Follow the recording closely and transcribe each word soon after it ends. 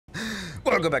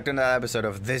Welcome back to another episode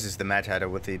of This is the Mad Hatter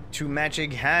with the two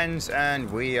magic hands,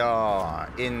 and we are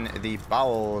in the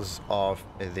bowels of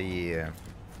the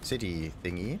city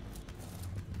thingy.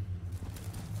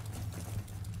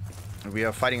 We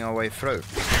are fighting our way through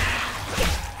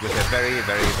with a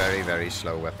very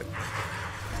slow weapon.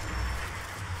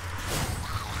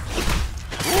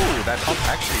 Ooh, that hop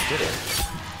actually did it.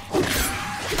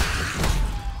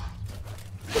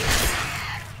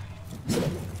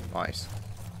 Nice.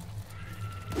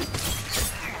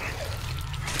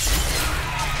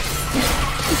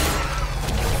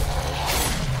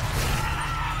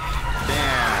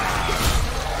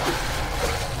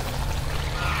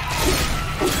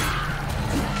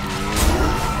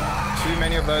 Too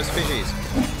many of those fishies.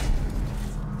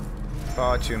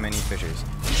 Far too many fishies.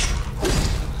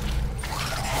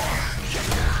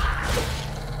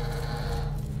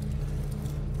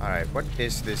 Alright, what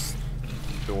is this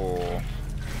door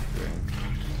doing?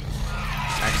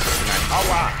 Access denied.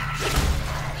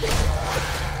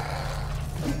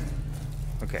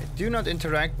 Okay, do not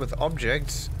interact with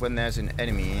objects when there's an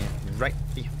enemy right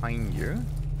behind you.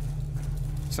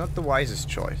 It's not the wisest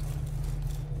choice.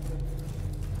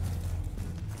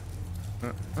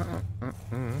 But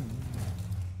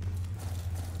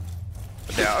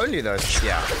there are only those,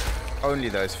 only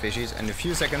those fishies, and a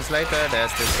few seconds later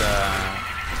there's this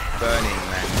burning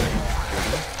man.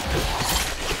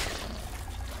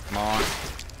 Come on.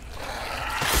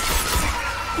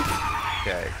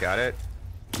 Okay, got it.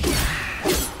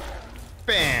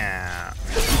 Bam!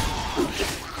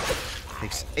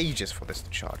 Takes ages for this to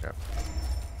charge up.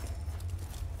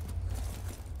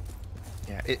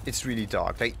 Yeah, it's really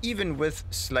dark. Like, even with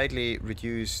slightly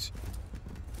reduced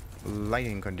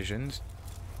lighting conditions,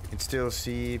 you can still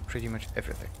see pretty much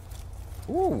everything.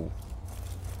 Ooh!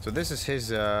 So this is his,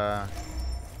 the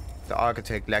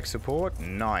architect leg support.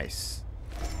 Nice.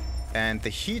 And the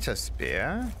heater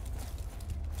spear.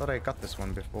 Thought I got this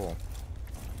one before.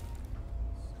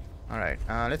 Alright,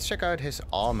 let's check out his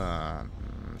armor.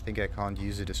 I think I can't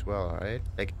use it as well, right?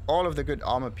 Like, all of the good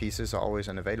armor pieces are always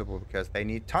unavailable because they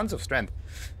need tons of strength.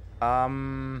 I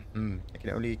can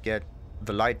only get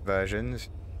the light versions.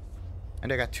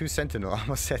 And I got 2 Sentinel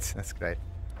armor sets. That's great.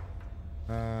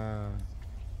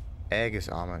 Aegis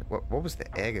armor. What was the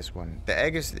Aegis one? The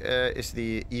Aegis is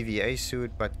the EVA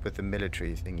suit, but with the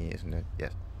military thingy, isn't it?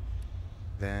 Yes.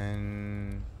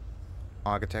 Then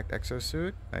Architect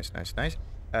exosuit. Nice, nice, nice.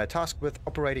 Tasked with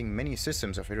operating many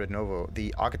systems of Hydra Novo,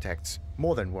 the architects,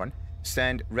 more than one,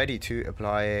 stand ready to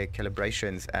apply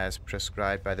calibrations as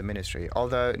prescribed by the Ministry.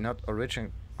 Although not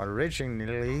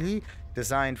originally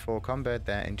designed for combat,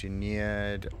 their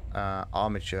engineered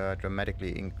armature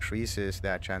dramatically increases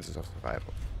their chances of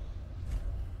survival.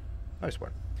 Nice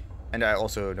one. And I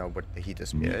also know what the heater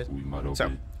spear is.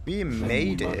 So, we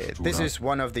made it. This is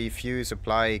one of the few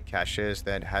supply caches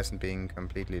that hasn't been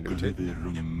completely looted.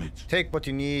 Take what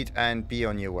you need and be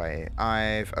on your way.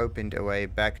 I've opened a way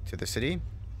back to the city.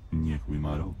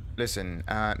 Listen,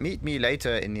 meet me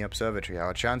later in the observatory.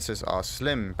 Our chances are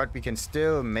slim, but we can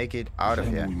still make it out of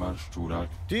here.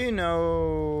 Do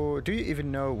you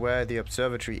even know where the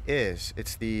observatory is?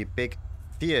 It's the big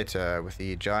theater with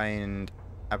the giant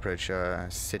aperture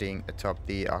sitting atop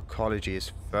the Arcology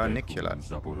is funicular.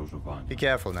 Be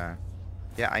careful now.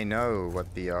 Yeah, I know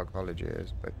what the Arcology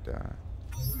is, but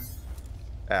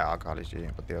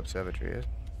Arcology, what the observatory is.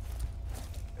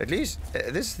 At least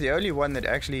this is the only one that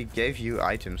actually gave you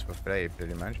items for free,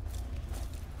 pretty much.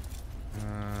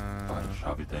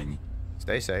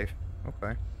 Stay safe.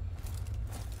 Okay.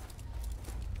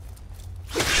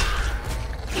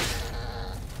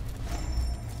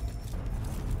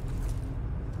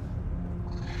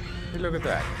 Look at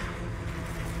that.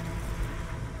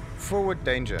 Forward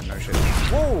danger, no shit.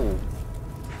 Whoa!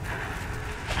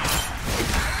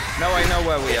 Now I know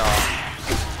where we are.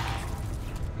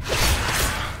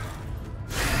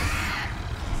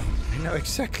 I know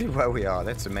exactly where we are.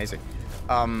 That's amazing.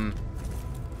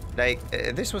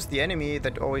 This was the enemy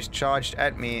that always charged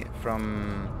at me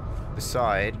from the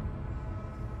side.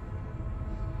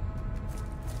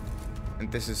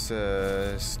 And this is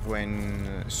a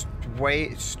strange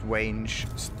way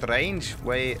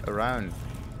around.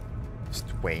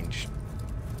 Strange.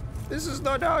 This is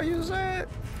not how you say it.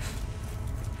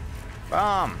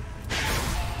 Bomb.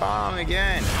 Bomb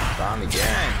again. Bomb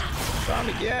again. Bomb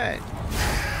again.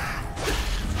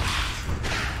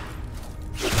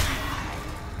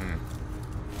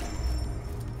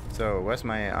 So, where's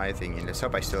my eye thingy? Let's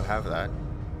hope I still have that.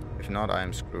 If not,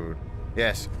 I'm screwed.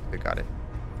 Yes, we got it.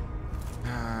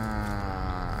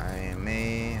 I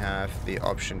may have the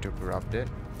option to corrupt it.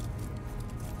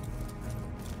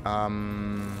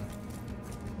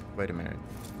 wait a minute.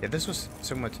 Yeah, this was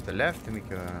somewhere to the left, and you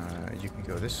can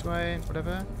go this way,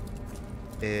 whatever.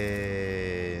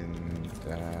 And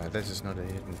this is not a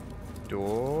hidden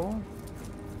door.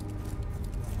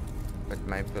 But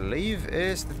my belief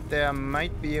is that there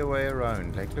might be a way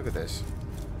around. Like, look at this.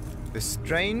 This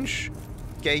strange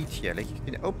gate here. Like, you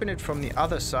can open it from the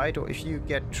other side, or if you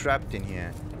get trapped in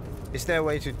here. Is there a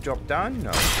way to drop down? No.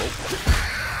 Oh.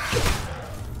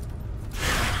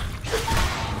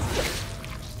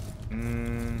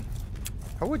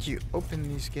 How would you open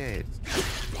these gates?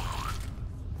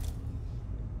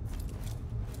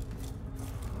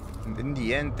 And in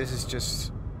the end, this is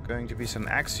just going to be some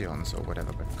axions or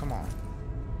whatever, but come on.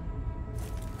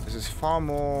 This is far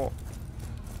more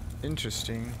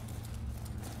interesting.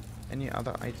 Any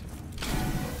other item?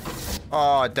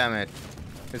 Oh, damn it.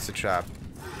 It's a trap.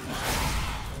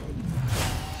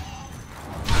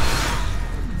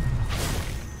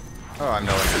 Oh, I'm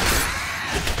no one.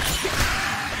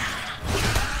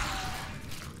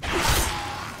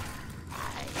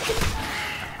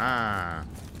 Ah.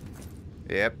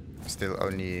 Yep. Still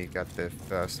only got the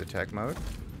first attack mode.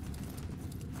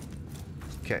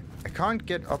 Okay. I can't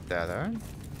get up there though.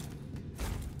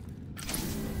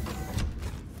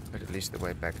 But at least the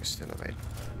way back is still available.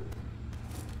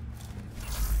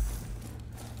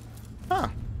 Huh.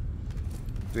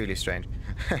 Really strange.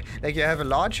 Like you have a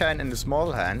large hand and a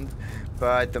small hand,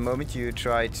 but the moment you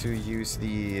try to use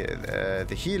the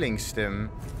healing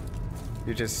stim,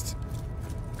 you just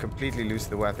completely lose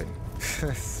the weapon.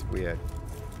 That's weird.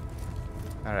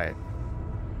 Alright.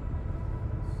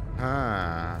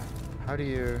 How do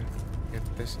you get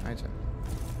this item?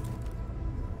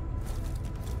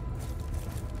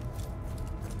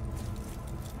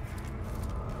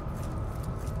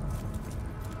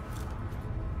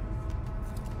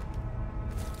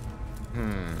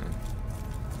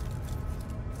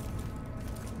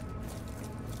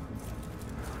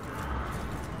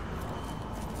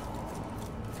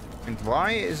 And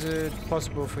why is it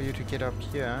possible for you to get up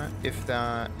here if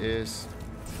there is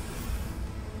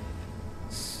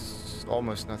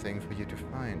almost nothing for you to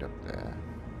find up there?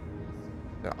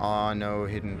 There are no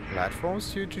hidden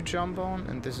platforms for you to jump on,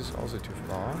 and this is also too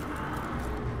far.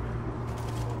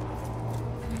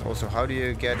 And also, how do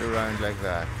you get around like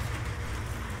that?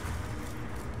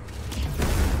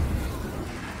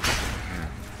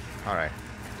 Alright.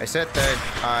 I said that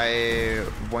I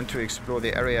want to explore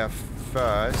the area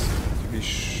first to be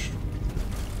sure.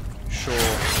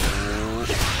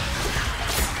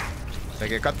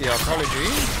 Like I got the Arcology.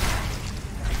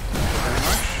 Very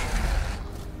much.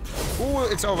 Ooh,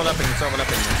 it's overlapping,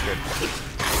 that's good.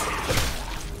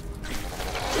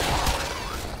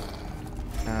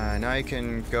 Now I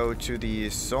can go to the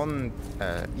Son...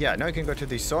 yeah, now I can go to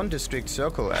the Son District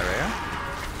Circle area.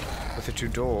 With the two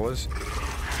doors.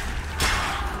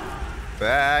 No.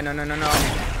 I'm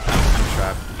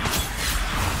trapped.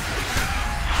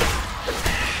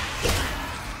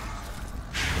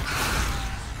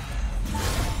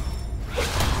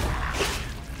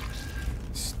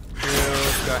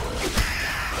 Still got...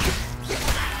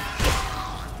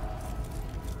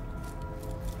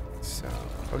 So,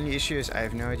 only issue is I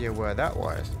have no idea where that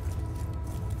was.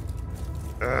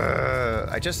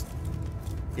 I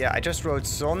just wrote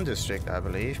Zone District, I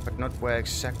believe, but not where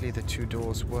exactly the two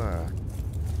doors were.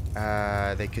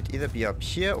 They could either be up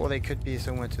here or they could be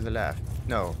somewhere to the left.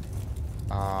 No.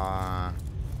 I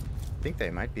think they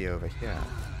might be over here.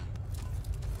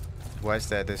 Why is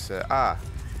there this...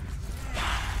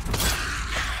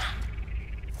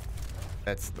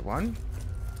 That's the one.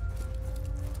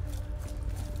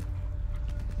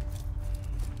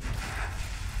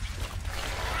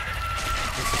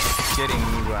 Getting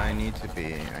me where I need to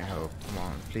be, I hope. Come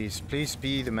on, please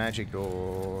be the magic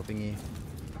door thingy.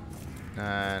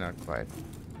 Nah, not quite.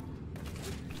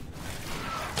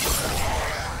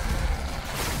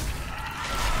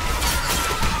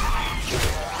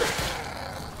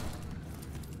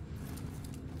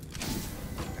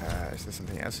 Is there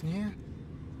something else in here?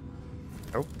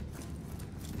 Oh.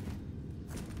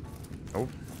 Oh.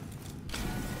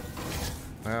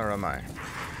 Where am I?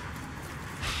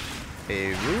 A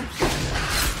roof?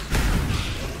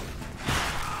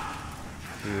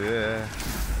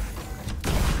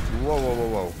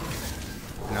 Whoa.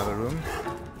 Another room.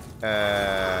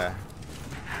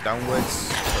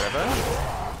 Downwards, wherever.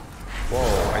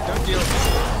 Whoa, I don't deal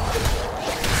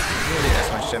nearly as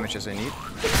much damage as I need.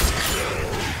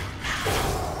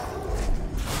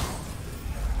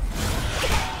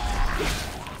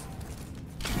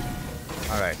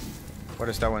 Alright. What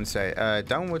does that one say?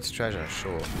 Downwards treasure,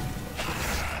 sure.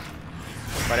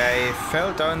 But I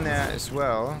fell down there as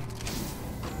well.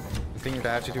 thing that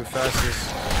I have to do first is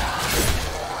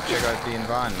check out the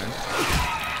environment.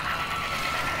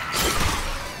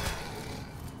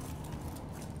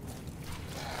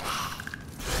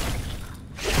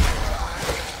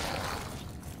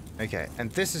 Okay,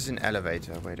 and this is an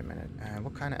elevator. Wait a minute.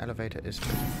 What kind of elevator is this?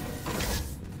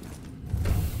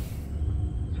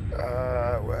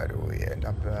 Where do we end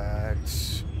up at?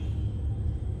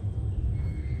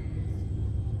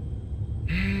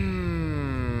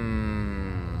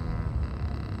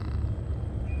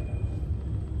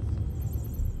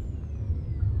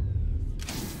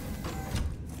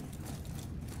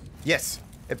 Yes,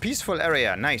 a peaceful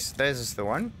area. Nice. This is the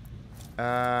one.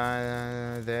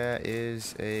 There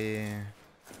is a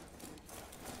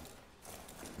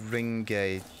ring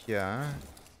gate here.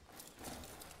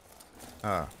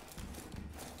 Oh.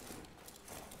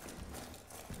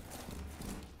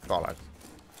 Bollocks.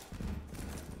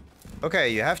 Okay,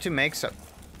 you have to make some...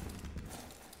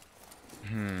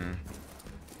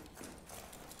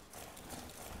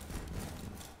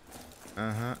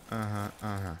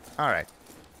 Alright.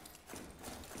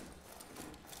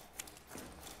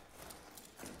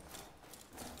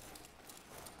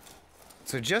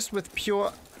 So just with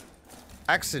pure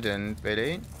accident,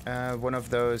 really, one of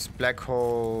those black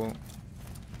hole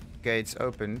gates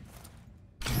opened.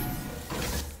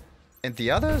 And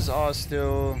the others are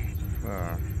still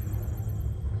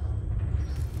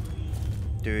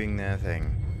doing their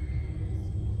thing.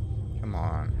 Come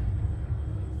on.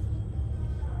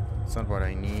 It's not what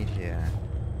I need here.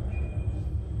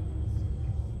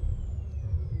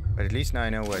 But at least now I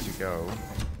know where to go.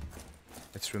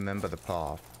 Let's remember the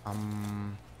path.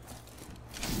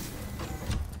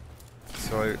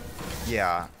 So,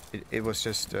 yeah, it was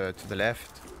just to the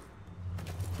left.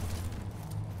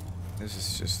 This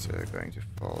is just going to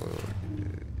follow.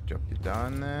 Drop you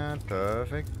down there.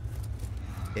 Perfect.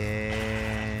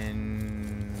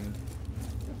 And...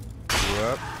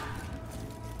 whoop.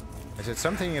 I said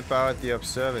something about the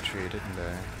observatory, didn't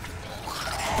I?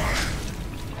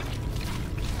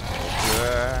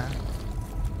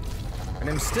 And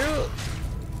I'm still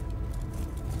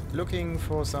looking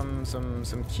for some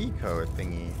key code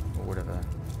thingy or whatever.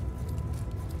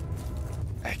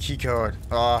 A key code.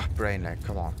 Oh, brain lag.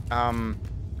 Come on.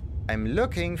 I'm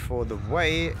looking for the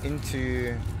way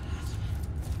into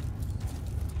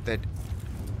that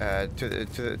to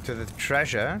the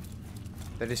treasure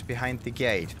that is behind the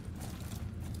gate,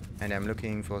 and I'm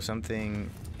looking for something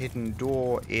hidden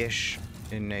door-ish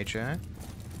in nature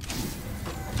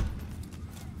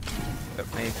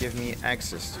that may give me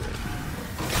access to it.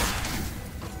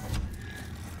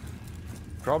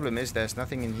 Problem is, there's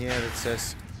nothing in here that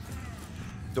says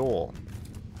door.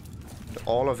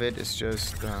 All of it is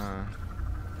just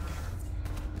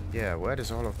yeah, where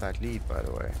does all of that lead, by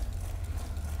the way?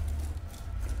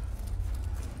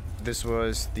 This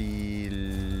was the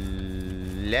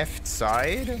left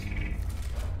side?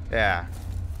 Yeah.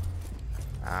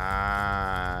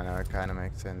 Ah, no, it kind of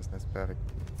makes sense. That's perfect.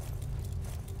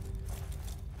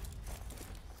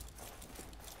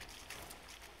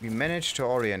 We managed to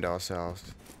orient ourselves.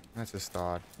 That's a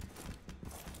start.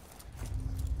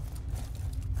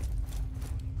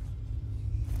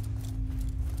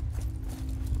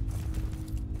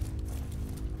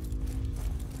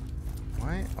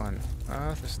 Why on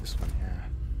earth is this one here?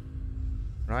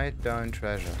 Write down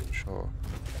treasure, sure.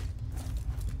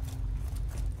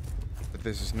 But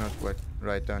this is not what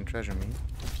write down treasure means.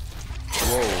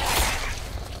 Whoa.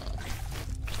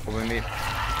 Or maybe...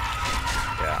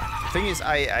 yeah. Thing is,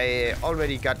 I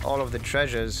already got all of the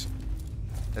treasures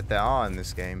that there are in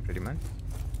this game, pretty much.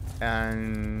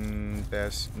 And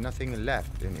there's nothing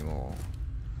left anymore.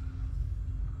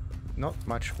 Not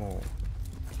much more.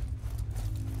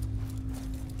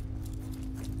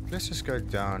 Let's just go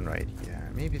down right here.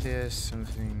 Maybe there's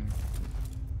something...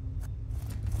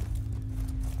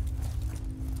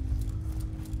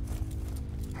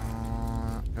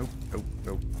 nope, nope,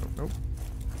 nope, nope, nope.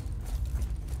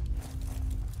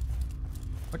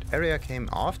 What area came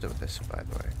after this, by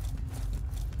the way?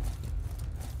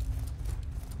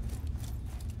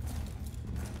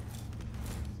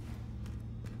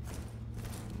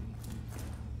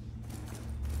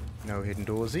 No hidden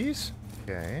doorsies?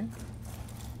 Okay.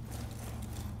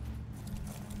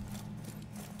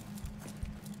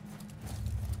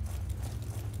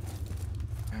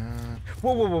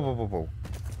 Whoa, whoa, whoa, whoa, whoa, whoa.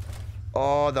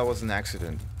 Oh, that was an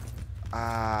accident.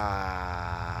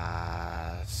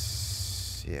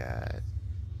 Yeah.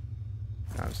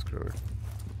 I'm screwed.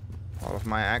 All of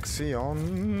my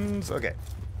axioms. Okay.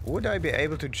 Would I be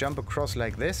able to jump across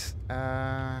like this?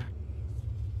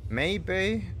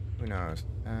 Maybe. Who knows?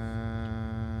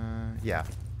 Yeah.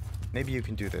 Maybe you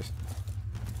can do this.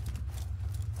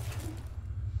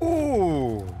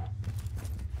 Ooh!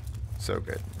 So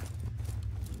good.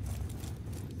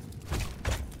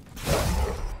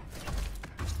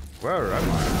 Where am I?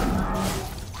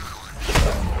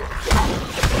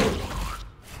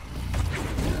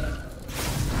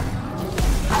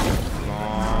 Come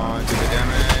on, do the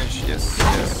damage. Yes,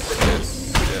 yes,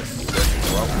 yes, yes,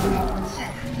 yes. Well.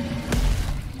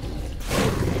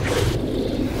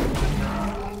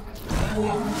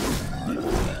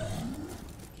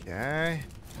 Okay.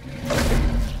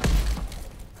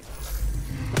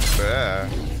 There.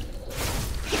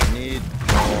 I need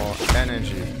more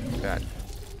energy. That.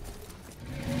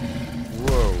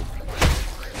 Whoa.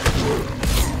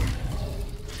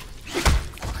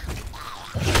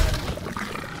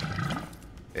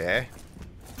 Yeah.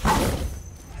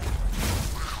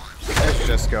 Let's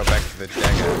just go back to the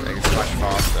dagger. I think it's much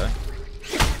faster.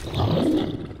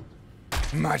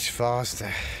 Much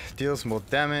faster. Deals more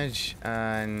damage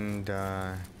and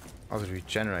also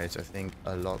regenerates, I think,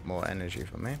 a lot more energy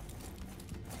for me.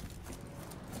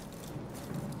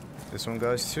 This one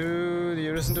goes to the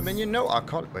Arisen Dominion. No,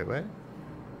 Arcology. Wait.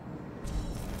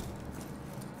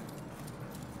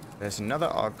 There's another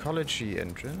Arcology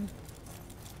entrance.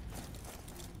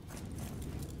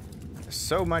 There's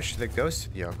so much that goes to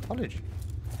the Arcology.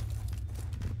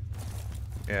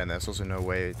 Yeah, and there's also no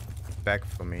way back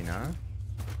for me now.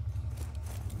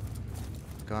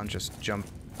 Can't just jump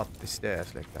up the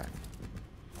stairs like that.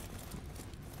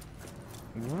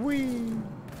 Whee!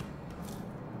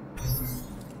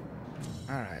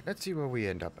 Alright, let's see where we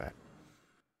end up at.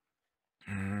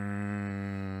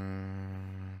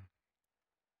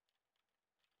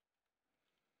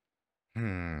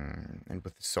 And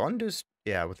with the Saunders,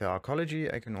 yeah, with the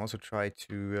Arcology, I can also try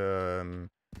to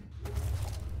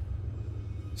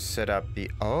set up the...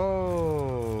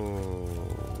 Oh!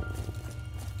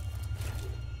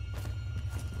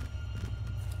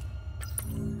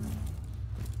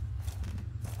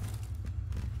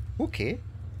 Okay.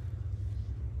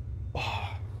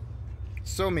 Oh,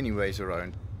 so many ways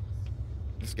around.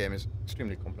 This game is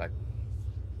extremely complex.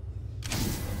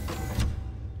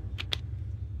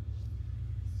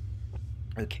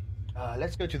 Okay.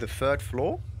 Let's go to the 3rd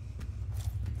floor.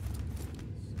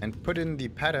 And put in the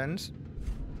patterns.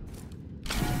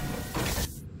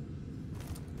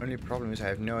 Only problem is I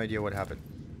have no idea what happened.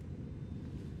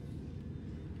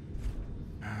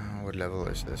 What level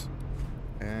is this?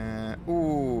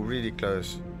 Ooh, really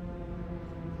close.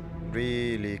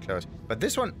 Really close. But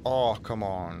this one, oh, come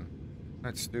on.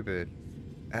 That's stupid.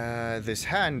 This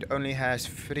hand only has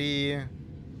 3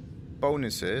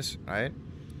 bonuses, right?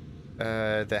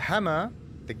 The hammer,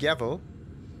 the gavel,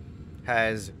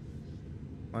 has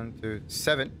 1, 2,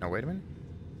 7. No, wait a minute.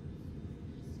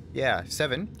 Yeah,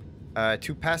 7.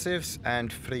 2 passives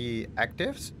and 3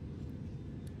 actives.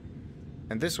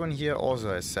 And this one here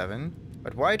also has 7.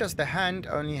 But why does the hand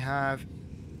only have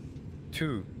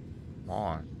 2? Come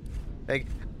on. Like,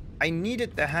 I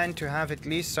needed the hand to have at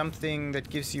least something that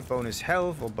gives you bonus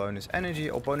health or bonus energy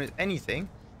or bonus anything.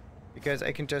 Because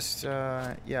I can just,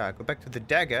 yeah, go back to the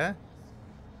dagger.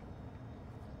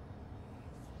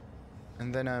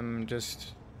 And then I'm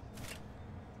just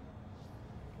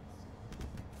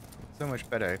so much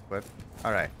better equipped.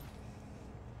 Alright.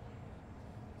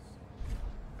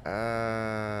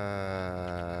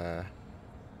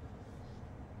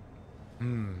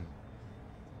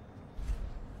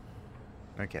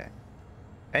 Okay.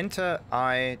 Enter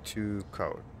I to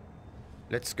code.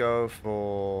 Let's go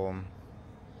for...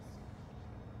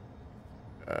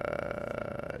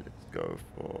 let's go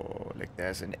for... Like,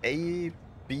 there's an A,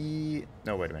 B...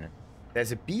 No, wait a minute.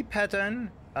 There's a B pattern.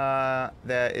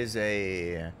 There is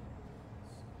a...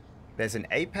 There's an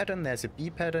A pattern, there's a B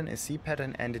pattern, a C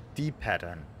pattern, and a D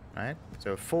pattern. Right?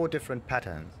 So 4 different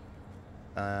patterns.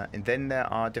 And then there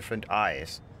are different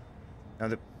I's. Now,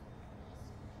 the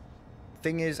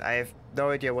thing is, I have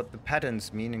no idea what the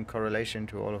patterns mean in correlation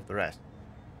to all of the rest.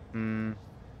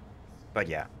 But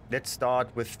yeah, let's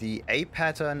start with the A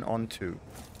pattern on 2.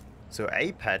 So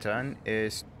A pattern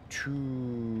is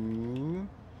 2,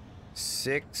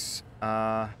 6,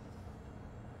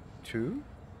 2?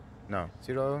 No,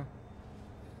 0,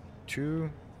 2,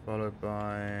 followed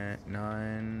by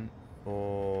 9,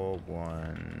 4,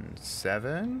 1,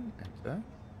 7. Enter.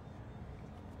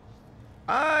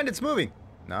 And it's moving.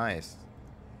 Nice.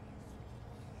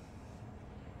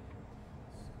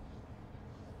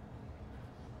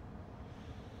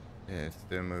 Yeah, it's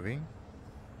still moving.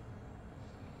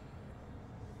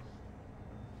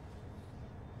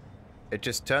 It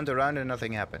just turned around and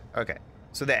nothing happened. Okay.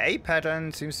 So the A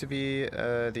pattern seems to be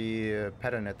the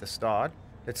pattern at the start.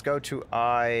 Let's go to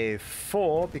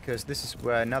I4 because this is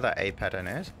where another A pattern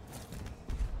is.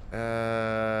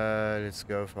 Let's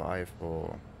go for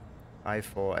I4.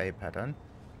 I4 A pattern.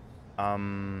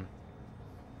 5,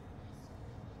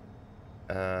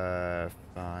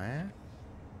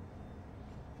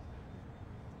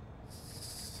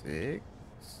 6,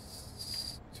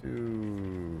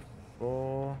 2,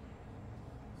 4,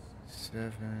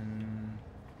 7,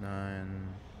 9,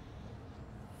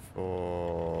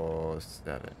 4,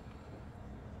 7.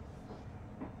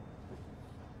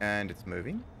 And it's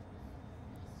moving.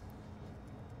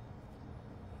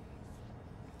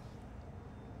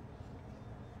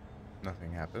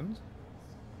 Nothing happens.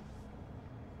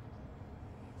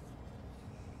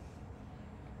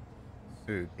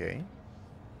 Okay.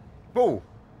 Whoa!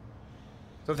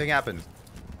 Something happens.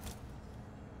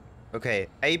 Okay,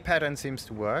 A pattern seems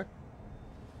to work.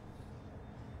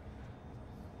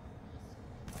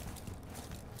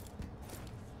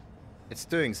 It's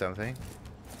doing something.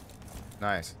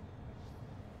 Nice.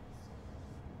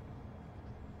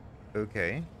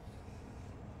 Okay.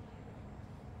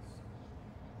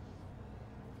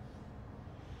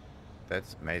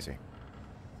 That's amazing.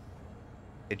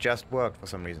 It just worked for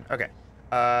some reason. Okay.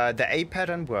 The A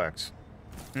pattern works.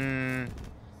 So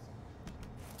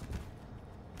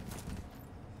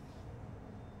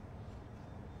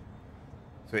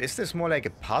is this more like a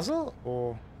puzzle,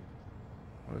 or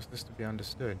is this to be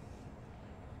understood?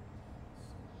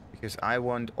 Because I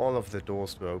want all of the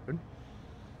doors to open.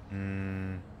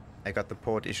 I got the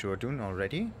port issuer done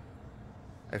already.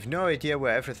 I have no idea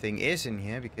where everything is in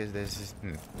here because there's this...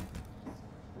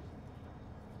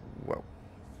 Whoa.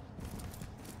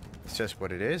 It's just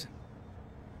what it is.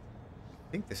 I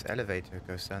think this elevator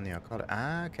goes down the Arcology.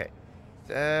 Ah, okay.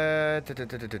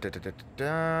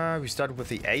 We started with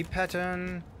the A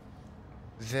pattern.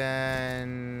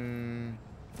 Then...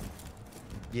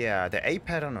 Yeah, the A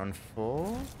pattern on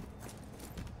 4.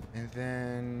 And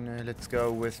then let's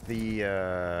go with the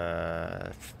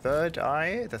third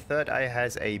eye. The third eye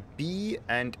has a B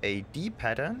and a D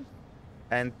pattern.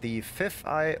 And the fifth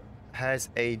eye has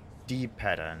a D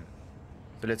pattern.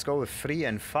 So let's go with 3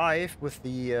 and 5 with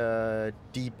the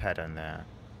D pattern there.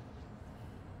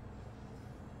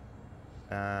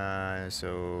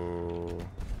 So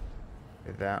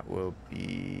that will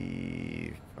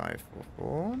be 5, 4,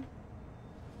 4.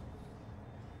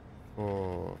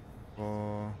 4,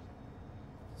 4,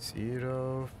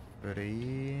 0,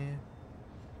 3,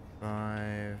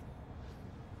 5,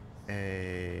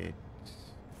 8,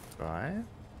 5.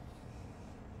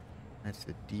 That's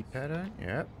the D pattern.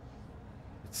 Yep.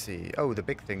 Let's see. Oh, the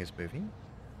big thing is moving.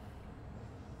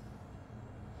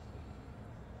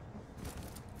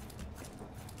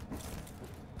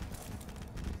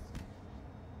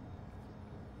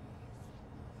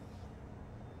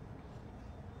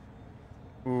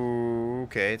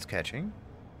 Okay, it's catching.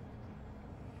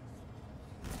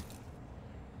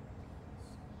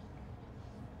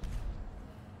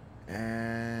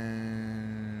 And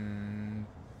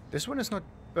this one is not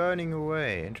burning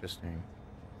away. Interesting.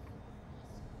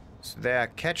 So there are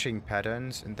catching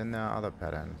patterns, and then there are other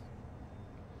patterns.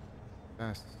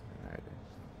 Fascinating.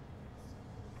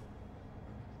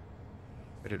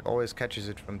 But it always catches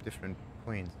it from different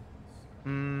points.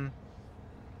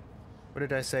 What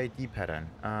did I say? D pattern.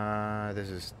 This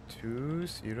is 2,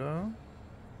 0,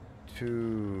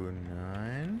 2,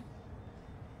 9,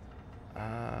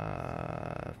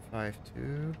 5,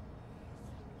 2,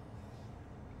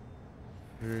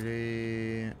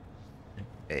 3,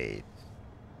 8.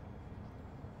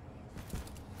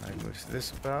 I move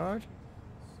this about.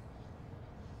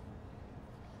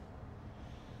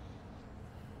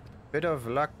 Bit of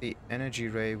luck, the energy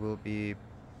ray will be...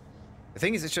 The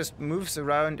thing is, it just moves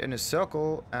around in a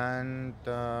circle, and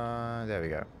there we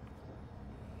go.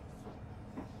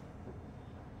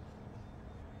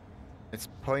 It's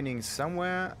pointing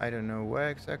somewhere. I don't know where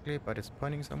exactly, but it's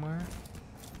pointing somewhere.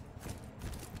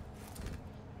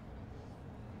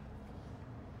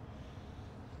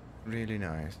 Really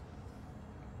nice.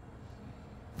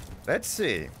 Let's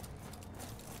see.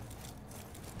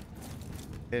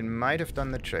 It might have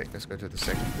done the trick. Let's go to the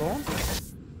second floor.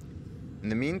 In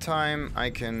the meantime,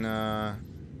 I can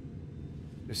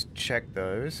just check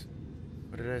those.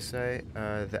 What did I say?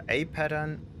 The A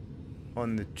pattern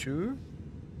on the 2.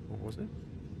 What was it?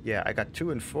 Yeah, I got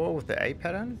 2 and 4 with the A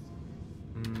pattern.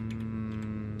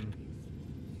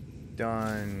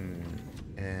 Done.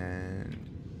 And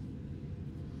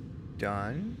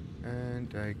done.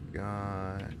 And I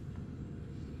got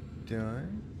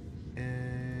done.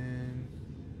 And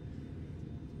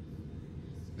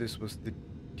this was the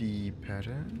D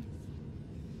pattern.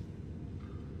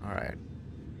 Alright.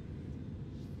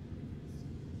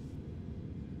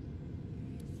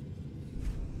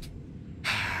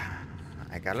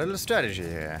 got a little strategy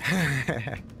here.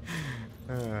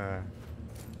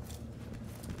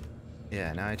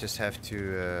 Yeah, now I just have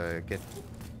to get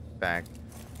back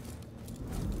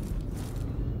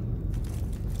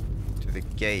to the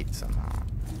gate somehow.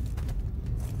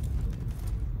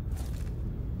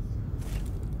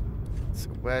 So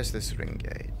where's this ring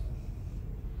gate?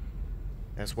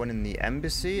 There's one in the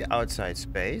embassy outside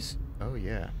space. Oh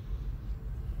yeah.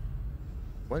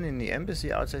 One in the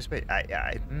embassy outside space.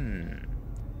 I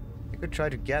could try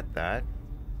to get that.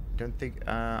 Don't think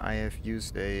I have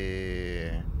used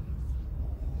a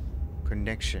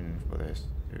connection for this.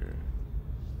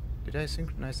 Did I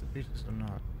synchronize the pieces or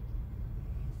not?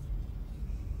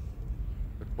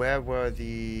 But where were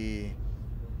the...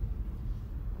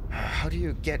 How do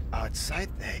you get outside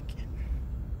there again?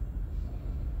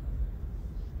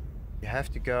 You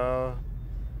have to go...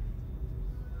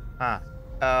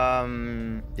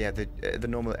 yeah, the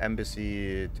normal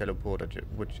embassy teleporter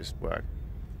would just work.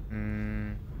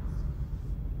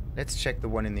 Let's check the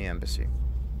one in the embassy.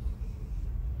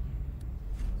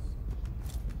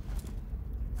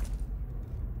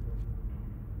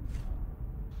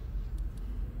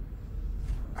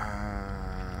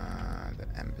 The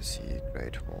embassy,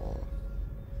 Great Hall.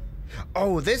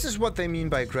 Oh, this is what they mean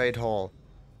by Great Hall.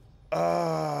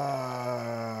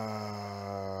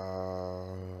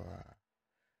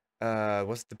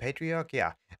 Was it the Patriarch?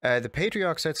 Yeah. The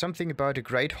Patriarch said something about a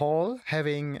Great Hall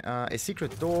having a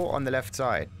secret door on the left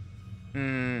side.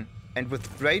 And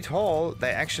with Great Hall,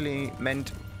 they actually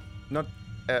meant not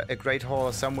a Great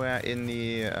Hall somewhere in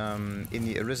the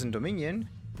Arisen Dominion,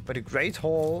 but a Great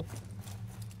Hall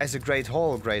as a Great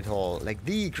Hall, like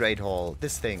the Great Hall,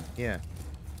 this thing here,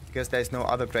 because there's no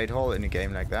other Great Hall in a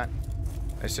game like that.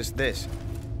 It's just this.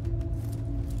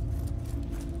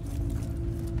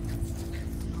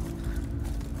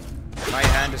 My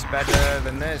hand is better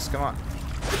than this. Come on.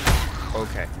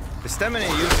 Okay. The stamina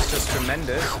use is just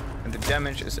tremendous, and the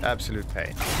damage is absolute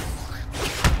pain.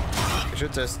 I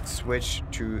should just switch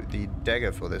to the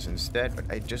dagger for this instead, but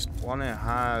I just want to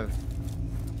have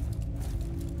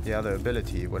the other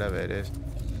ability, whatever it is.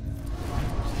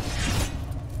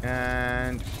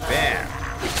 And bam!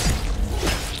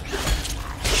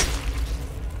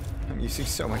 I'm using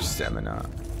so much stamina.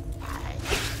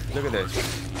 Look at this.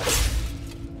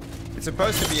 It's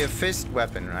supposed to be a fist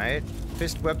weapon, right?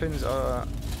 Fist weapons are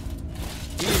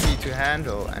easy to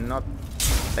handle and not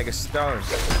like a stone.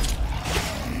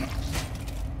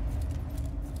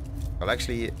 Well,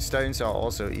 actually, stones are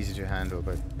also easy to handle,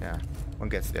 but yeah, one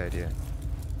gets the idea.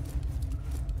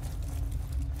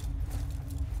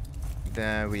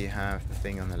 There we have the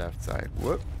thing on the left side.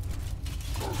 Whoop.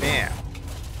 Bam.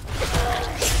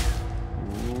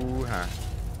 Ooh-ha.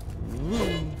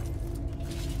 Ooh.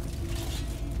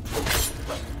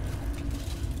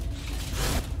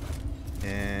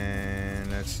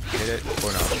 And let's hit it.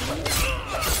 Oh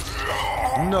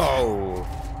no. No!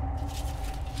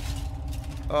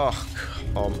 Oh,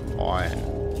 come on.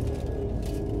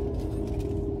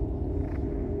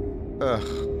 Ugh.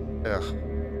 Ugh.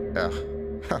 Ugh.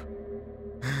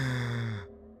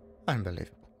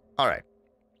 Unbelievable. Alright.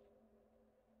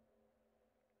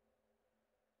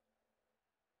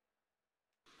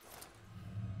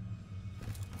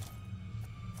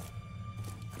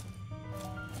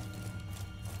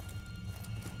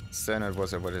 So that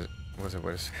was what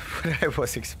I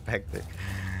was expecting.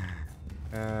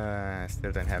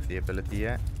 Still don't have the ability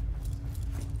yet.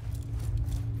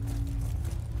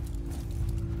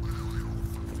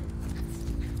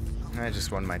 I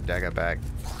just want my dagger back.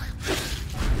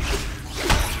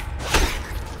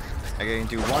 I can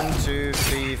do 1, 2,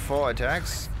 3, 4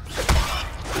 attacks.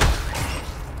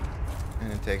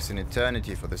 And it takes an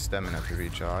eternity for the stamina to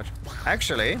recharge.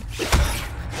 Actually,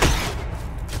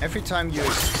 every time you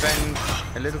spend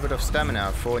a little bit of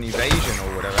stamina for an evasion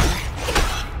or whatever,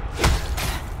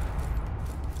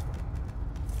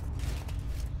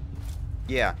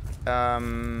 yeah,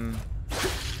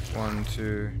 1,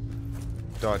 2,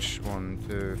 dodge, 1,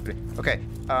 2, 3. Okay,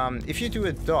 if you do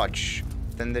a dodge,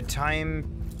 then the time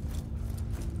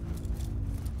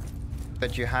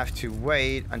that you have to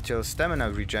wait until stamina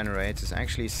regenerates is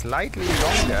actually slightly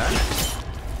longer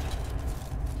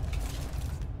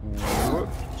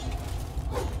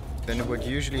than it would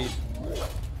usually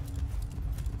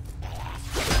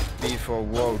be for,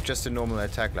 whoa, just a normal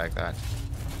attack like that.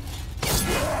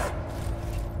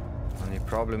 Only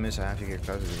problem is I have to get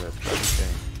closer to that bloody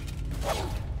thing.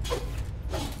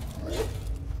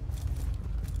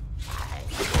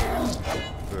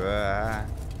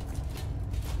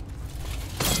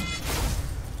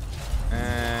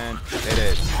 And it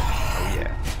is. Oh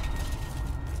yeah.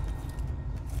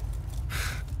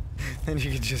 And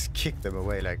you can just kick them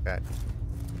away like that.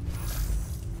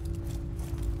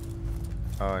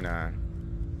 Oh no.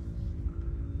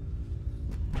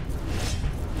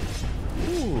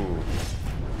 Ooh.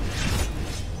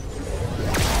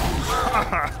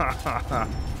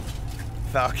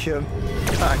 Vacuum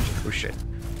punch. Oh shit.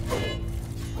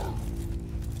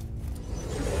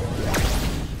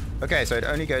 Okay, so it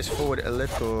only goes forward a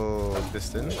little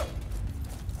distance.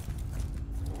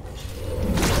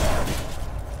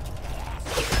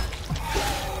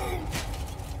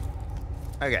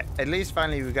 Okay, at least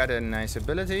finally we got a nice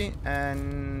ability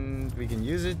and we can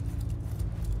use it.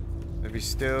 But we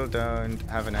still don't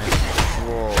have a nice...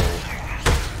 Whoa.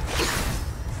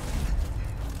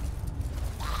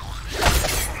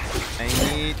 I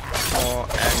need more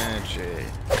energy.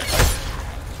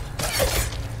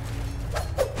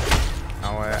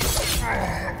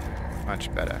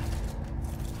 Much better.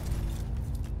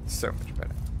 So much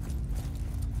better.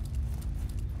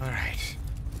 Alright.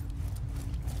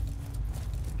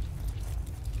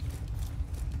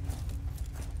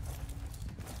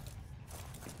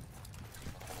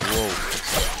 Whoa.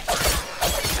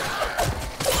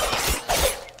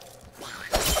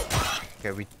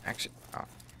 Okay, we actually... Oh,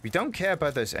 we don't care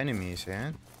about those enemies,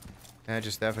 yeah? They're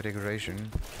just there for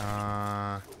decoration.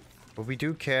 But we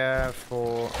do care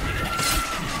for...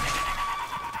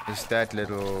 is that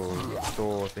little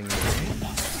door thing.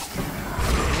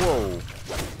 Whoa.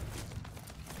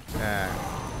 Yeah.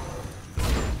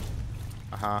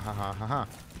 Ha ha ha ha ha.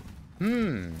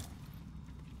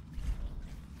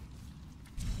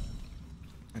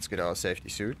 Let's get our safety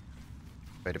suit.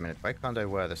 Wait a minute, why can't I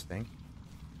wear this thing?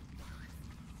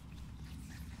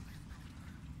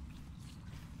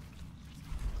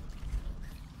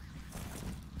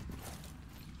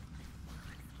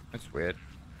 That's weird.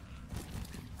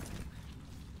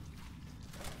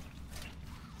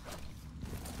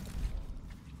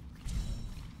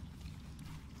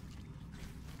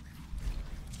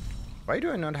 Why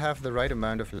do I not have the right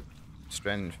amount of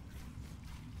strength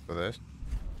for this?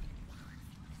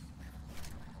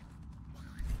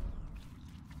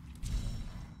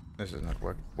 This is not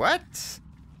working. What?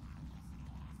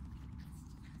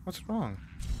 What's wrong?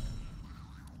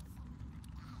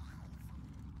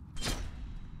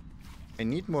 I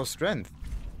need more strength.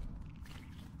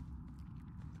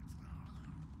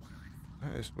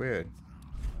 That is weird.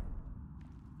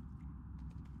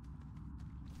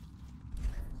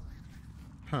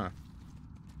 Huh.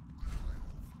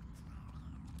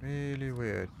 Really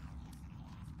weird.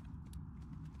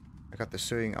 I got the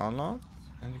sewing unlocked,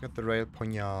 and you got the rail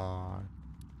poignard.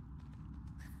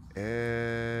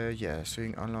 Yeah,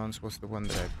 sewing unlocked was the one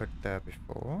that I put there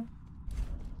before.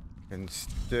 Can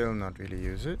still not really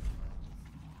use it.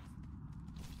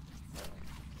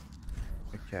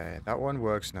 Okay, that one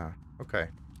works now. Okay.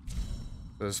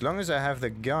 So as long as I have the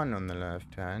gun on the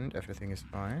left hand, everything is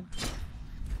fine.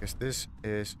 Because this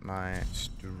is my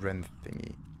strength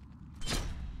thingy.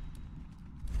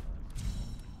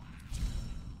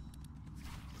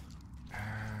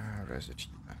 Where's it?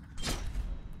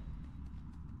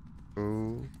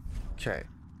 Okay.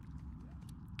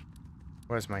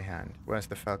 Where's my hand? Where's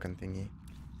the falcon thingy?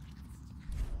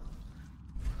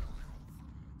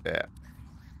 There.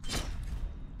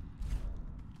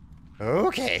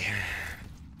 Okay.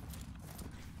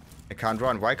 I can't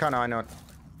run. Why can't I not?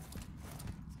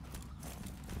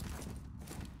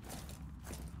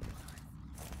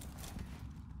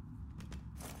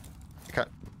 I can't.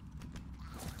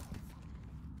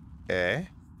 Eh?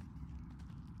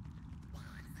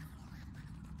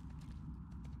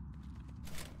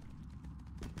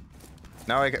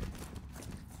 Now I get.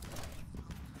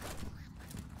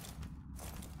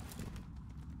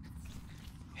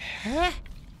 Huh?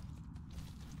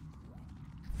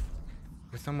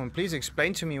 Will someone please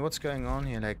explain to me what's going on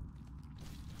here? Like,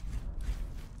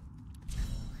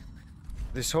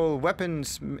 this whole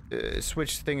weapons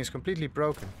switch thing is completely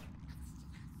broken.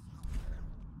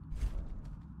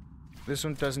 This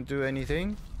one doesn't do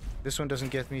anything. This one doesn't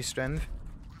get me strength.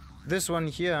 This one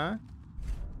here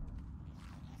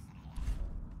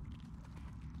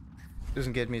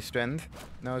doesn't get me strength.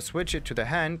 Now switch it to the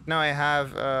hand. Now I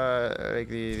have like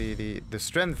the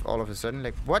strength all of a sudden.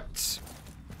 Like, what?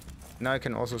 Now I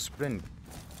can also sprint.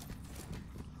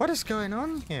 What is going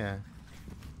on here?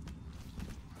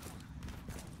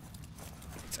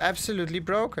 It's absolutely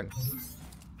broken.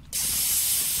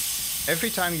 Every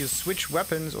time you switch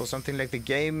weapons or something, like, the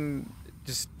game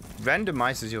just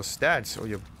randomizes your stats or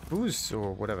your boosts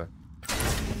or whatever.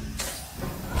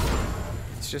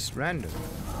 It's just random.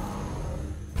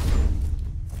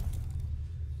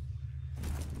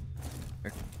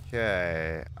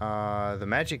 Okay. The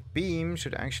magic beam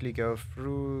should actually go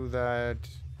through that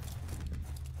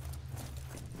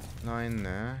line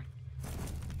there.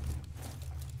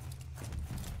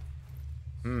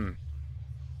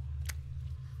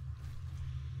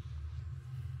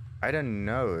 I don't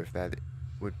know if that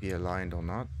would be aligned or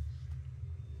not.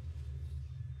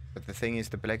 But the thing is,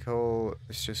 the black hole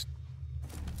is just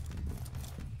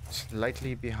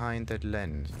slightly behind that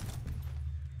lens.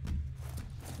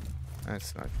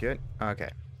 That's not good. Okay.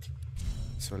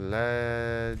 So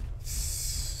let's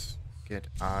get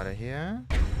out of here.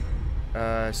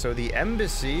 So the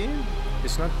embassy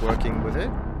is not working with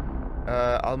it.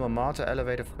 Alma Mater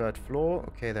elevator 3rd floor.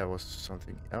 Okay, there was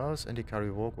something else. And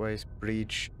Ikari walkways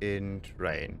breach in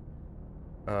terrain.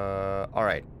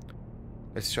 Alright.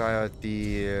 Let's try out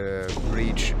the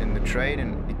breach in the train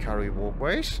and Ikari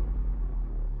walkways.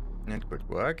 That could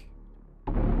work.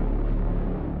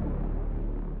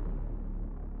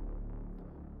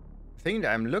 The thing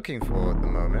that I'm looking for at the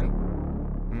moment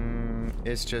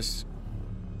is just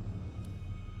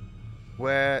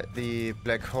where the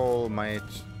black hole might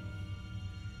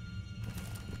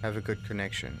have a good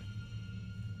connection.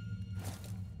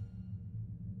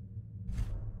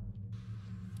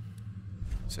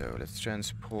 So let's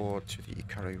transport to the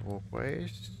Ikari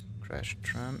walkways. Crash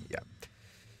tram. Yeah.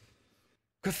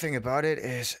 Good thing about it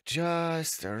is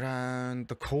just around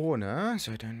the corner,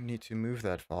 so I don't need to move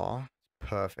that far.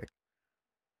 Perfect.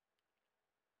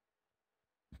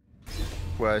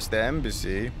 Whereas the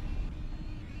embassy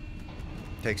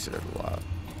takes a little while.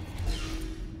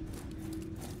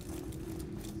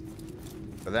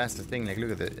 But that's the thing, like, look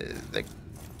at it, like,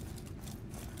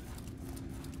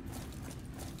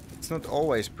 it's not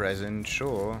always present,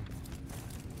 sure.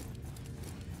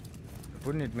 But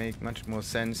wouldn't it make much more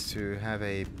sense to have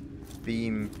a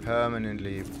beam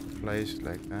permanently placed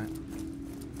like that?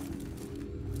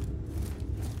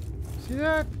 See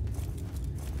that?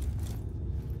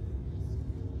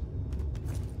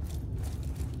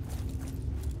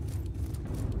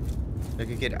 Like,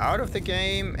 you get out of the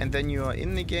game and then you are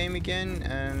in the game again,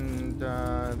 and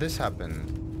this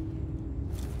happened.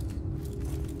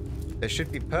 There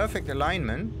should be perfect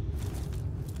alignment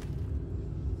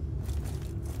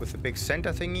with the big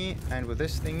center thingy and with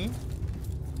this thingy,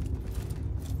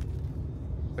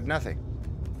 but nothing.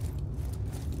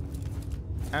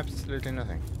 Absolutely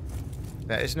nothing.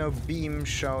 There is no beam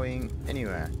showing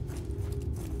anywhere.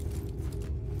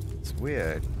 It's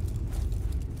weird.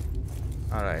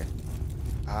 Alright.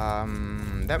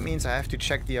 That means I have to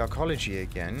check the Arcology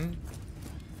again.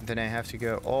 Then I have to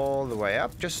go all the way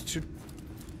up just to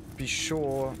be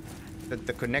sure that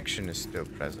the connection is still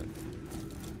present.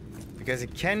 Because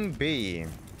it can be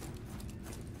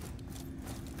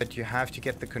that you have to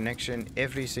get the connection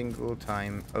every single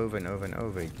time over and over and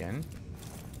over again.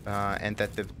 And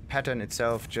that the pattern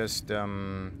itself just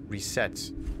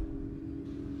resets.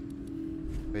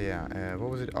 But yeah, what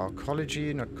was it?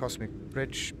 Arcology, not Cosmic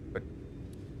Bridge, but...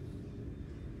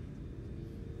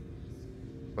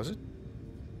 Was it?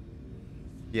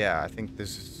 Yeah, I think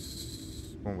this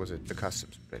is... What was it? The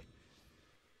customs bridge.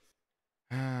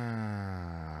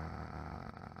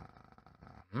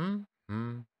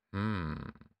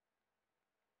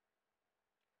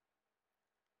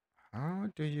 How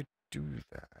do you do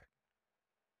that?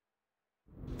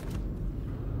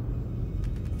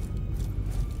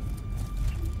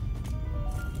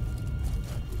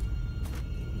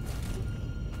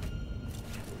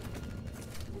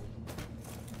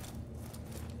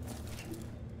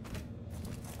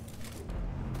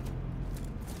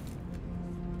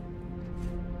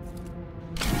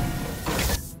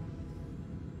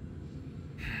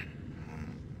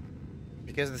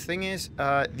 Because the thing is,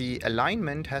 the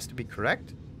alignment has to be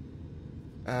correct.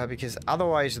 Because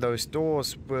otherwise those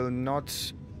doors will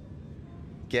not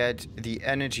get the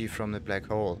energy from the black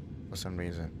hole for some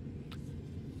reason.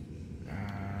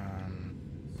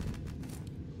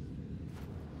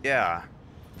 Yeah.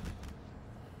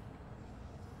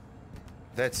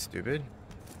 That's stupid.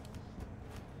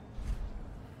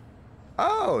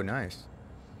 Oh, nice.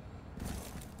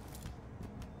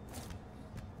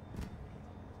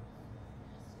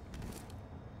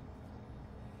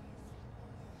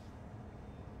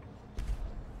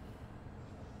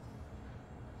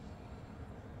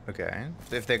 Okay,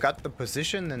 so if they got the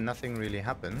position, then nothing really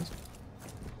happens.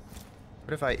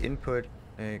 What if I input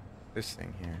this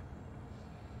thing here?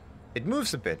 It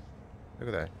moves a bit. Look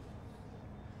at that.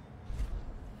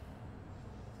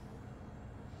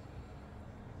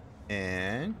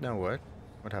 And now what?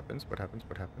 What happens? What happens?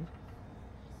 What happens?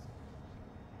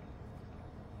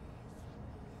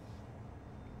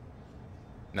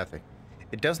 Nothing.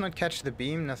 It does not catch the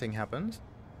beam, nothing happens.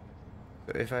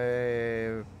 So if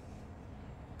I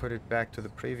put it back to the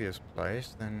previous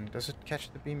place, then does it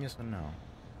catch the beam, yes or no?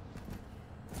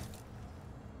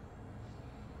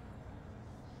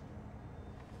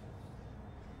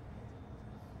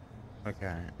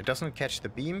 Okay, it doesn't catch the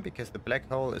beam because the black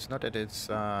hole is not at its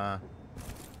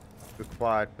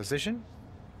required position.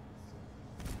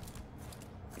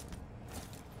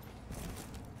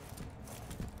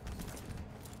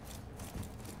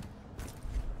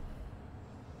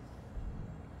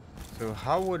 So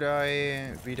how would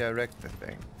I redirect the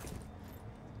thing?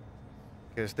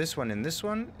 Because this one and this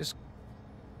one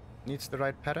needs the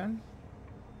right pattern.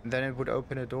 And then it would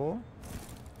open a door.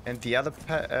 And the other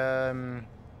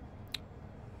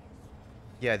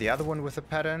yeah, the other one with the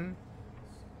pattern.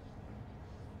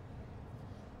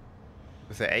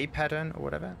 With the A pattern or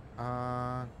whatever.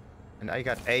 And I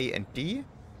got A and D.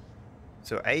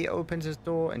 So A opens a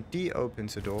door and D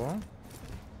opens a door.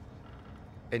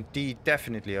 And D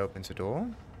definitely opens a door.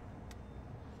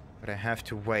 But I have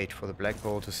to wait for the black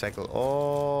hole to cycle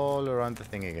all around the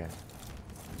thing again.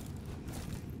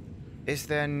 Is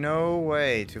there no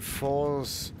way to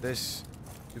force this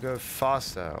to go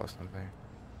faster or something?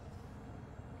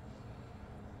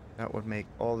 That would make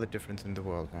all the difference in the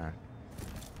world, man.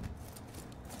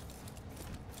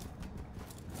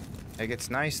 Like, it's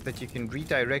nice that you can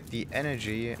redirect the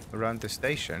energy around the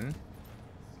station.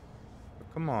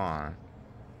 But come on.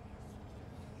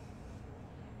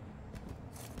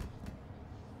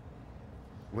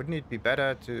 Wouldn't it be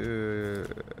better to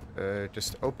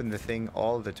just open the thing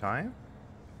all the time?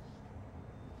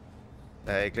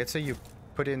 Like, let's say you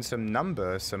put in some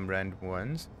numbers, some random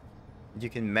ones. You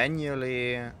can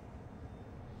manually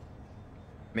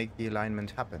make the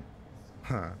alignment happen.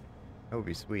 Huh. That would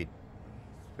be sweet.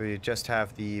 So you just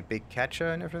have the big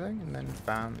catcher and everything, and then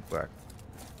bam, it works.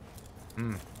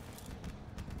 Hmm.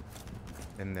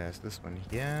 Then there's this one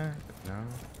here, but no.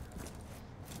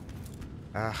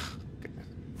 Ah, goodness.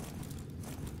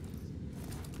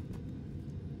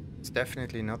 It's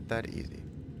definitely not that easy.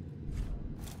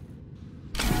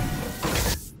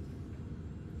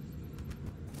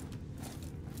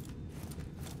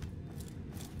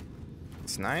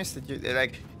 It's nice that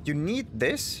you need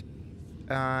this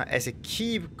as a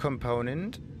key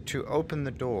component to open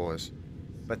the doors,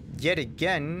 but yet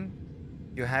again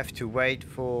you have to wait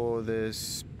for the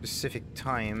specific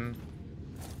time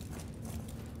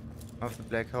of the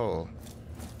black hole.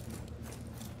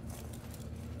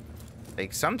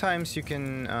 Like, sometimes you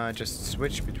can just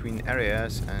switch between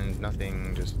areas and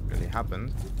nothing just really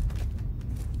happens.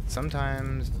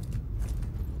 Sometimes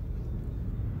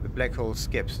the black hole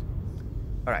skips.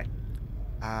 Alright.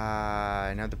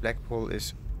 Now the black hole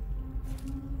is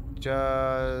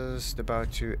just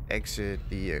about to exit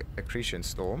the accretion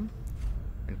storm.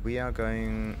 And we are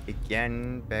going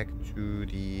again back to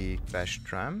the crash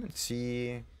tram and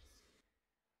see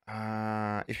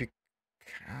if we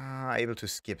are able to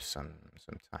skip some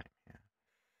time here.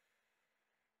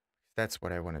 That's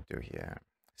what I want to do here.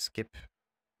 Skip.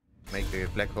 Make the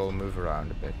black hole move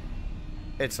around a bit.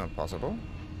 It's not possible.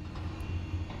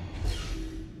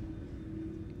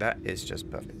 That is just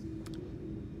perfect.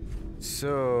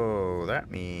 So that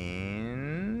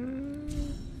means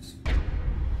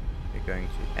we're going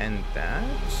to end that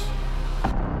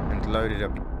and load it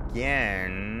up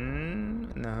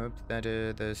again in the hope that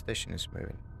the station is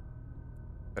moving.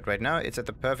 But right now it's at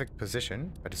the perfect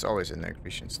position, but it's always in the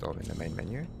accretion storm in the main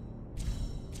menu.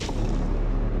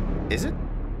 Is it?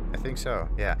 I think so,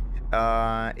 yeah.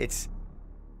 It's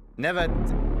never,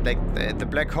 like, the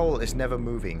black hole is never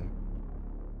moving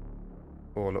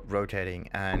or rotating,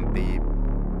 and the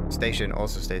station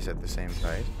also stays at the same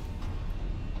place.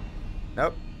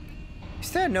 Nope.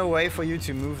 Is there no way for you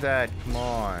to move that? Come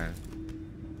on.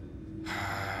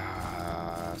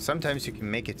 Sometimes you can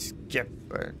make it skip,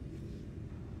 but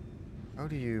how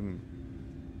do you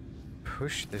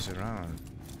push this around?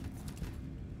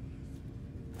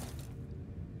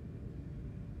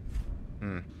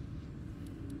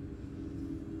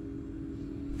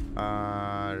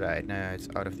 Right, now it's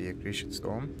out of the accretion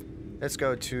storm. Let's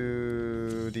go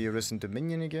to the Arisen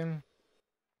Dominion again.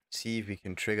 See if we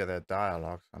can trigger that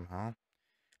dialogue somehow.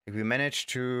 If we manage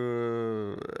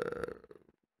to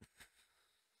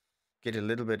get a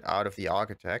little bit out of the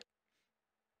architect.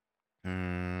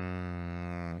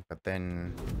 But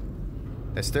then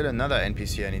there's still another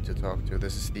NPC I need to talk to.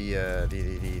 This is the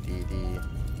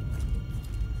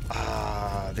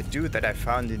dude that I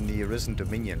found in the Arisen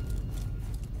Dominion.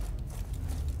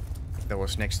 That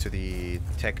was next to the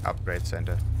tech upgrade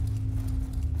center.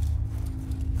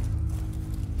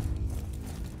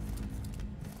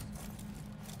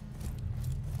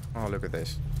 Oh, look at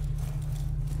this.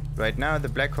 Right now, the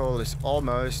black hole is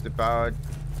almost about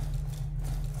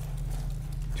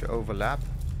to overlap.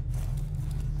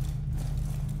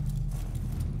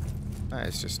 Ah,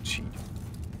 it's just cheat.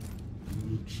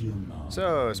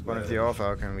 So, spawn of the Orph,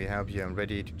 how can we help you? I'm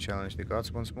ready to challenge the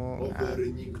gods once more.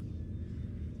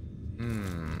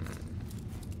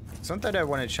 It's not that I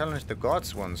want to challenge the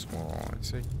gods once more.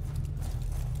 It's like,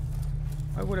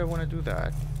 why would I want to do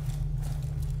that?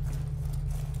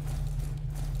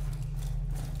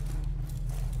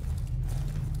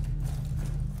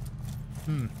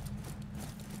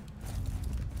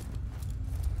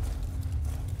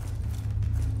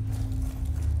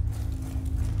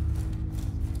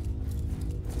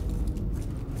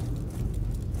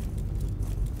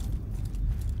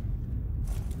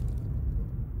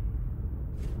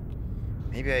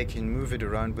 Maybe I can move it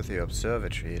around with the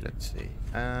observatory. Let's see.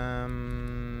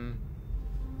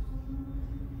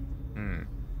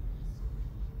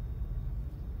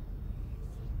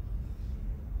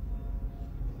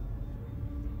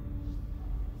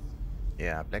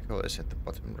 Yeah, black hole is at the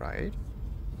bottom right.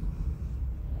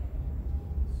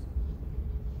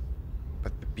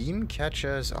 But the beam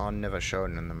catchers are never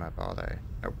shown on the map, are they?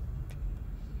 Nope.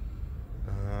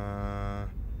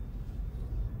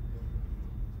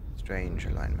 Strange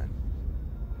alignment.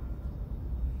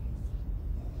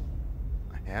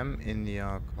 I am in the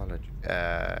Arcology,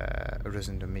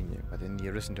 Arisen Dominion, but in the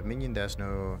Arisen Dominion there's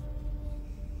no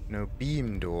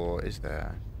beam door, is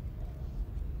there?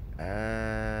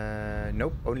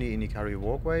 Nope, only Inikari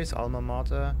walkways, Alma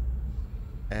Mater,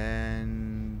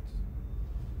 and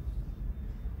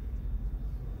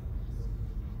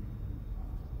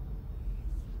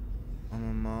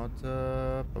Alma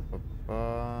Mater.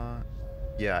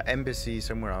 Yeah, embassy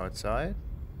somewhere outside,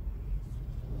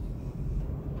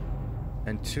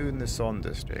 and 2 in the Son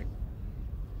district.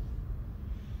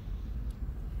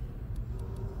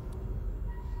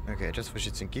 Okay, just for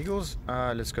shits and giggles,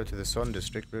 let's go to the Son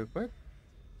district real quick.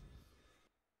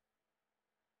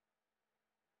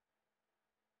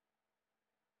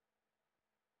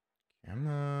 Come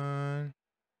on.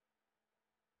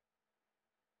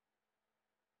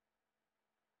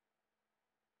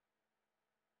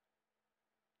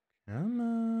 Come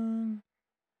on.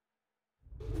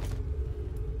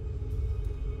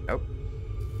 Nope.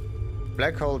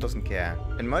 Black hole doesn't care.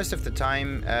 And most of the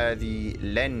time, the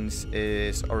lens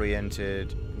is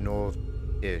oriented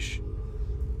north-ish.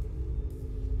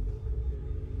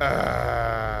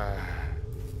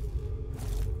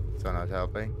 So not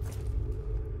helping.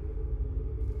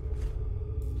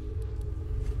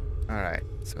 Alright,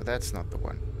 so that's not the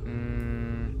one.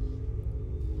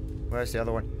 Where's the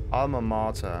other one? Alma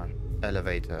Mater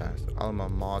elevator. So Alma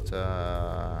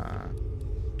Mater...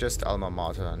 Just Alma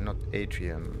Mater, not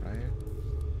Atrium, right?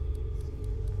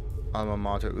 Alma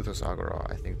Mater Uthos Agora.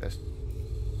 I think this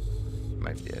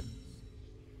might be it.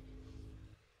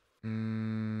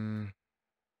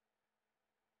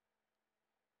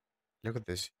 Look at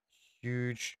this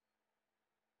huge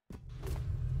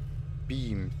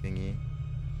beam thingy.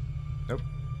 Nope.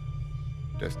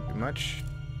 Doesn't do much.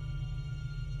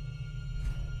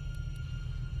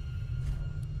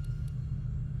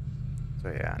 So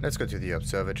yeah, let's go to the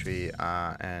observatory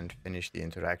and finish the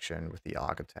interaction with the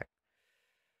architect.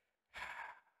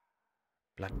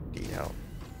 Bloody hell.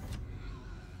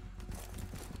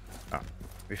 Oh,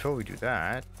 before we do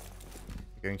that,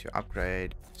 we're going to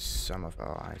upgrade some of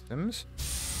our items.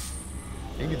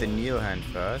 Maybe the Neil hand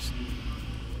first.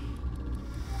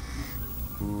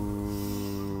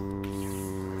 Ooh,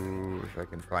 if I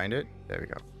can find it. There we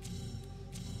go.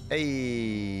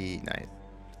 Hey, nice.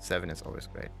 7 is always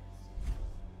great.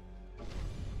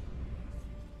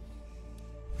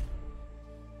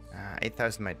 Uh,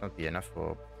 8,000 might not be enough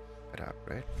for better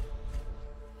upgrade.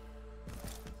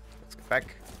 Let's get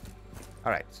back.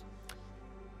 Alright.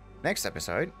 Next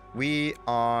episode, we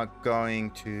are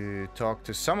going to talk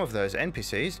to some of those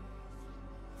NPCs.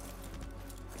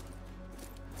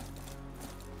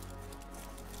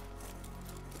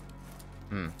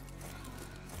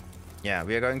 Yeah,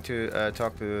 we are going to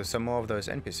talk to some more of those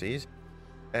NPCs.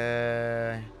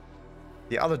 The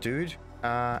other dude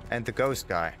and the ghost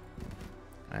guy.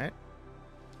 Alright,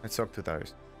 let's talk to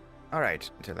those. Alright,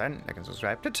 until then, like and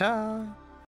subscribe. Ta-ta!